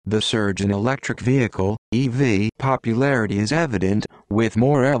The surge in electric vehicle (EV) popularity is evident, with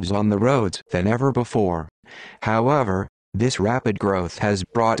more EVs on the roads than ever before. However, this rapid growth has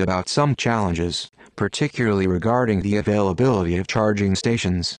brought about some challenges, particularly regarding the availability of charging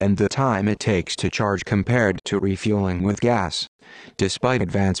stations and the time it takes to charge compared to refueling with gas. Despite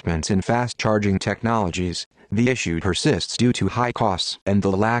advancements in fast charging technologies, the issue persists due to high costs and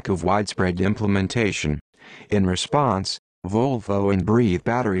the lack of widespread implementation. In response, Volvo and Breathe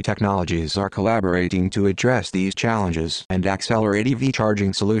Battery Technologies are collaborating to address these challenges and accelerate EV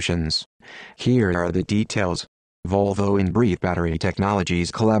charging solutions. Here are the details. Volvo and Breathe Battery Technologies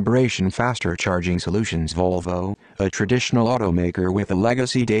collaboration. Faster charging solutions. Volvo, a traditional automaker with a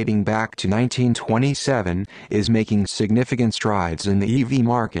legacy dating back to 1927, is making significant strides in the EV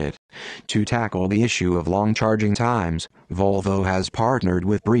market. To tackle the issue of long charging times, Volvo has partnered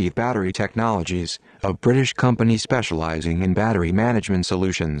with Breathe Battery Technologies, a British company specializing in battery management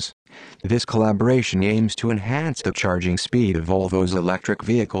solutions. This collaboration aims to enhance the charging speed of Volvo's electric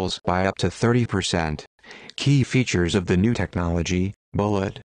vehicles by up to 30%. Key features of the new technology: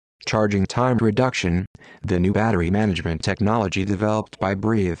 bullet charging time reduction. The new battery management technology developed by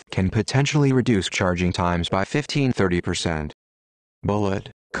Breathe can potentially reduce charging times by 15–30%. Bullet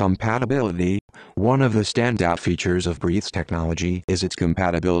compatibility. One of the standout features of Breathe's technology is its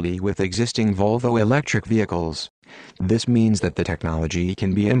compatibility with existing Volvo electric vehicles. This means that the technology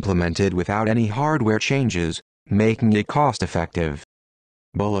can be implemented without any hardware changes, making it cost-effective.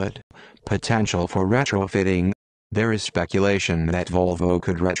 Bullet potential for retrofitting. There is speculation that Volvo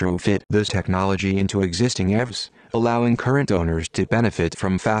could retrofit this technology into existing EVs, allowing current owners to benefit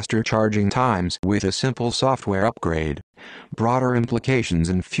from faster charging times with a simple software upgrade. Broader implications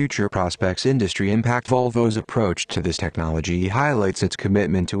and future prospects. Industry impact. Volvo's approach to this technology highlights its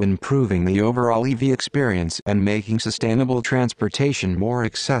commitment to improving the overall EV experience and making sustainable transportation more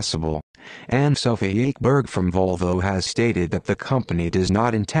accessible. And Sophie Ekberg from Volvo has stated that the company does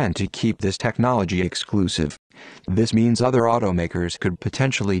not intend to keep this technology exclusive. This means other automakers could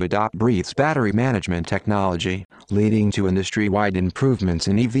potentially adopt Breathe's battery management technology, leading to industry-wide improvements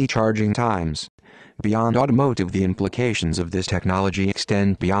in EV charging times. Beyond automotive, the implications of this technology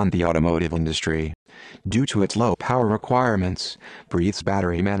extend beyond the automotive industry. Due to its low power requirements, Breathe's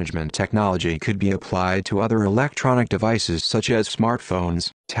battery management technology could be applied to other electronic devices such as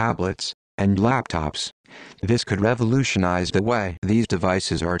smartphones, tablets, and laptops. This could revolutionize the way these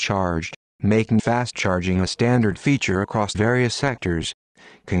devices are charged, making fast charging a standard feature across various sectors.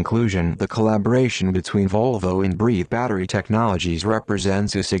 Conclusion. The collaboration between Volvo and Breathe Battery Technologies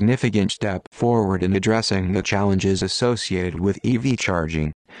represents a significant step forward in addressing the challenges associated with EV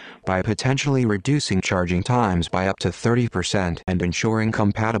charging. By potentially reducing charging times by up to 30% and ensuring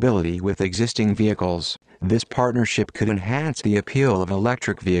compatibility with existing vehicles, this partnership could enhance the appeal of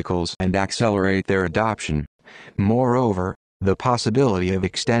electric vehicles and accelerate their adoption. Moreover, the possibility of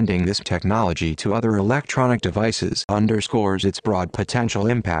extending this technology to other electronic devices underscores its broad potential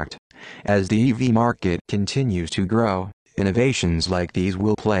impact. As the EV market continues to grow, innovations like these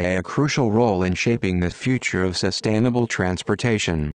will play a crucial role in shaping the future of sustainable transportation.